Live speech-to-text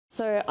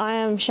So I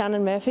am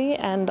Shannon Murphy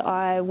and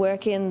I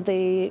work in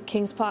the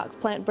Kings Park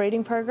plant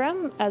breeding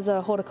program as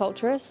a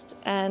horticulturist,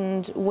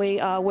 and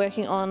we are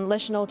working on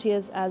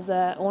Leschenaultias as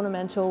an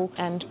ornamental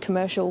and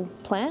commercial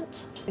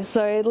plant.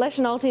 So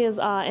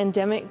Leschenaultias are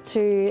endemic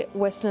to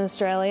Western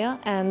Australia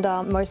and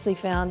are mostly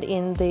found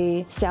in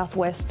the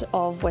southwest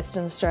of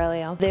Western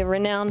Australia. They're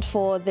renowned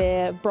for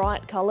their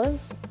bright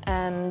colours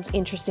and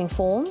interesting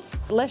forms.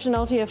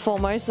 Leschenaultia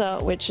formosa,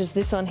 which is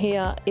this one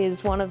here,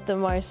 is one of the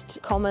most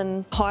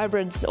common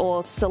hybrids or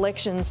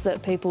selections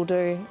that people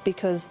do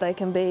because they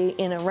can be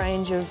in a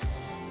range of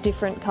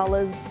different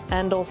colours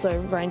and also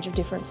a range of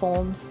different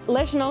forms.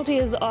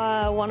 Leschenaultias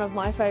are one of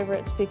my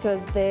favourites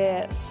because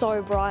they're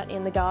so bright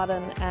in the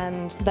garden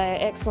and they're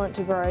excellent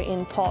to grow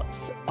in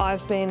pots.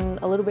 I've been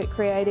a little bit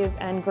creative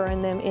and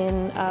grown them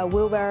in a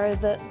wheelbarrow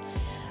that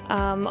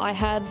I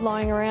had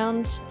lying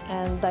around,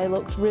 and they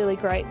looked really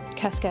great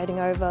cascading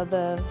over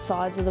the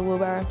sides of the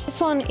wheelbarrow. This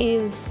one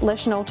is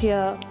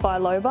Leschenaultia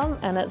biloba,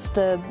 and it's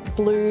the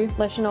blue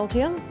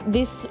Leschenaultia.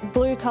 This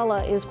blue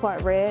colour is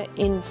quite rare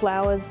in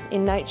flowers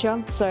in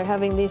nature, so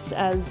having this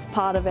as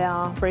part of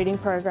our breeding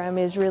program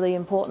is really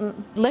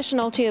important.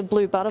 Leschenaultia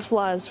blue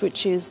butterflies,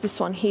 which is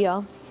this one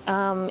here,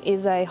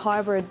 is a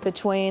hybrid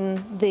between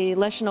the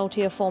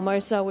Leschenaultia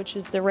formosa, which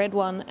is the red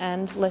one,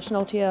 and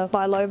Leschenaultia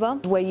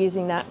biloba. We're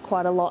using that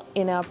quite a lot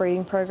in our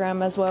breeding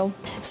program as well.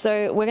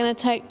 So we're going to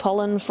take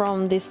pollen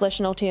from this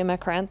Leschenaultia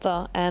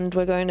macrantha and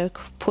we're going to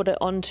put it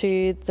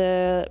onto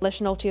the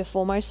Leschenaultia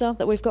formosa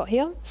that we've got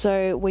here.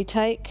 So we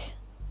take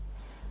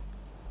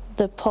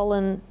the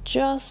pollen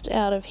just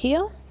out of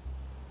here.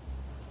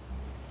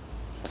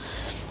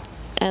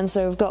 And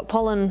so we've got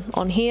pollen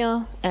on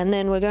here, and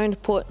then we're going to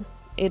put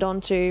it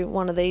onto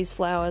one of these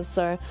flowers.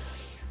 So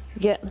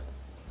you get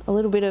a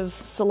little bit of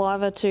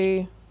saliva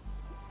to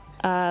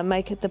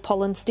make the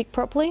pollen stick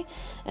properly,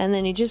 and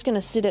then you're just going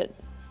to sit it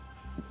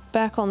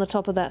back on the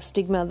top of that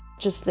stigma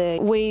just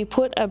there. We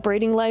put a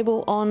breeding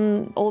label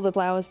on all the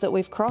flowers that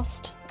we've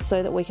crossed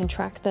so that we can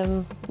track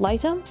them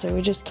later. So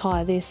we just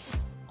tie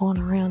this on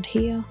around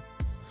here.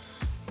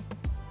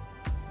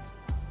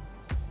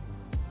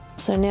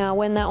 So now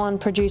when that one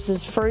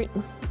produces fruit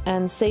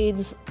and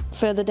seeds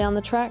further down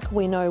the track,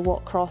 we know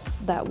what cross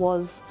that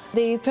was.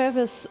 The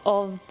purpose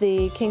of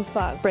the Kings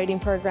Park breeding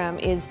program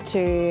is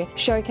to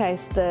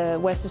showcase the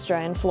West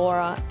Australian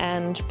flora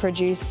and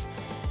produce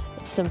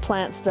some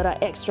plants that are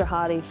extra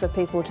hardy for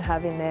people to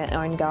have in their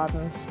own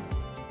gardens.